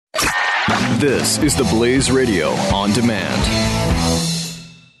This is the Blaze Radio on demand.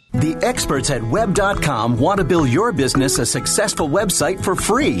 The experts at Web.com want to build your business a successful website for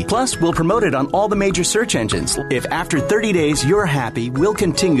free. Plus, we'll promote it on all the major search engines. If after 30 days you're happy, we'll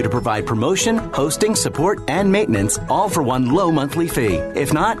continue to provide promotion, hosting, support, and maintenance, all for one low monthly fee.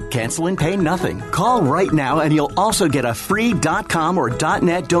 If not, cancel and pay nothing. Call right now and you'll also get a free .com or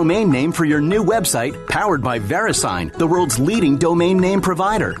 .net domain name for your new website, powered by VeriSign, the world's leading domain name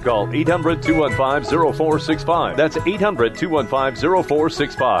provider. Call 800-215-0465. That's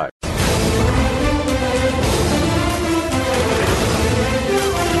 800-215-0465.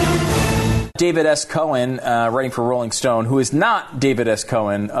 David S. Cohen, writing for Rolling Stone, who is not David S.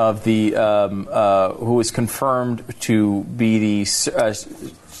 Cohen of the who is confirmed to be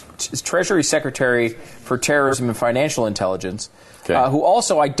the Treasury Secretary for Terrorism and Financial Intelligence. Okay. Who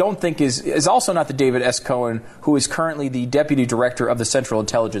also I don't think is also not the David S. Cohen who is currently the Deputy Director of the Central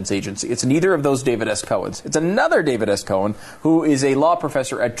Intelligence Agency. It's neither of those David S. Cohens. It's another David S. Cohen who is a law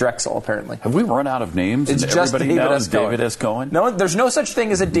professor at Drexel, apparently. Have we run out of names? It's just David S. Cohen. David S. Cohen? No, there's no such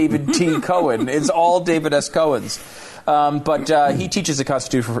thing as a David T. Cohen. It's all David S. Cohens. But he teaches the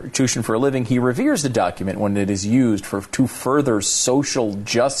Constitution for a living. He reveres the document when it is used to further social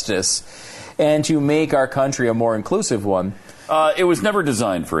justice and to make our country a more inclusive one. It was never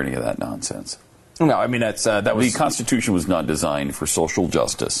designed for any of that nonsense. No, I mean, that was... The Constitution was not designed for social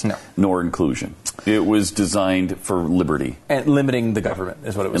justice, nor inclusion. It was designed for liberty. And limiting the government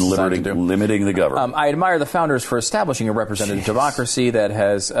is what it was designed to do. Limiting the government. I admire the founders for establishing a representative democracy that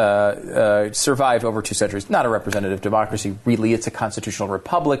has survived over 2 centuries. Not a representative democracy, really. It's a constitutional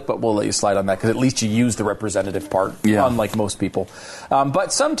republic, but we'll let you slide on that because at least you use the representative part, unlike most people.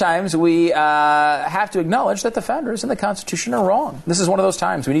 But sometimes we have to acknowledge that the founders and the Constitution are wrong. This is one of those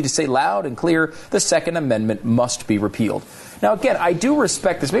times. We need to say loud and clear, the Second Amendment must be repealed. Now, again, I do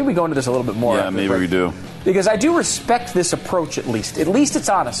respect this. Maybe we go into this a little bit more. Yeah, maybe we do. Because I do respect this approach, at least. At least it's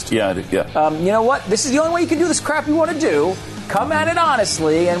honest. Yeah. You know what? This is the only way you can do this crap you want to do. Come at it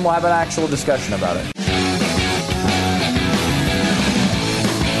honestly, and we'll have an actual discussion about it.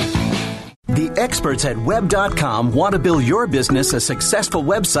 The experts at Web.com want to build your business a successful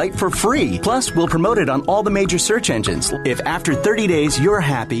website for free. Plus, we'll promote it on all the major search engines. If after 30 days you're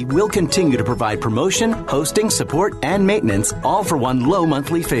happy, we'll continue to provide promotion, hosting, support, and maintenance, all for one low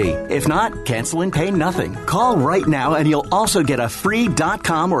monthly fee. If not, cancel and pay nothing. Call right now and you'll also get a free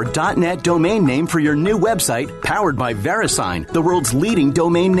 .com or .net domain name for your new website, powered by VeriSign, the world's leading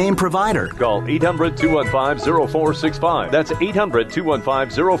domain name provider. Call 800-215-0465. That's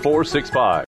 800-215-0465.